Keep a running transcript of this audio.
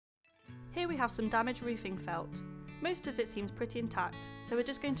Here we have some damaged roofing felt. Most of it seems pretty intact, so we're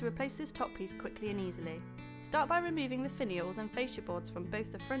just going to replace this top piece quickly and easily. Start by removing the finials and fascia boards from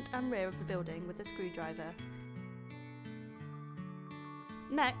both the front and rear of the building with a screwdriver.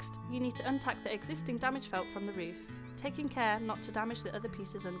 Next, you need to untack the existing damaged felt from the roof, taking care not to damage the other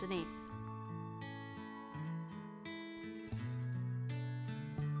pieces underneath.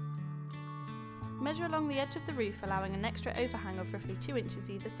 Measure along the edge of the roof, allowing an extra overhang of roughly 2 inches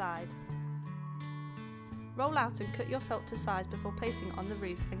either side. Roll out and cut your felt to size before placing it on the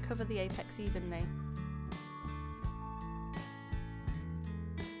roof and cover the apex evenly.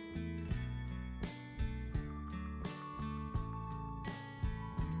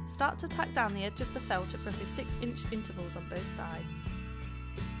 Start to tack down the edge of the felt at roughly 6-inch intervals on both sides.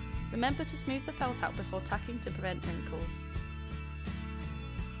 Remember to smooth the felt out before tacking to prevent wrinkles.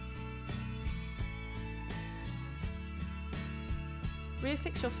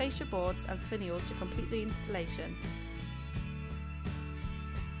 Reaffix your fascia boards and finials to complete the installation.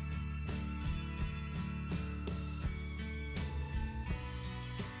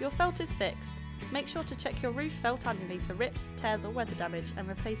 Your felt is fixed. Make sure to check your roof felt annually for rips, tears or weather damage and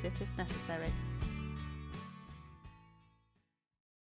replace it if necessary.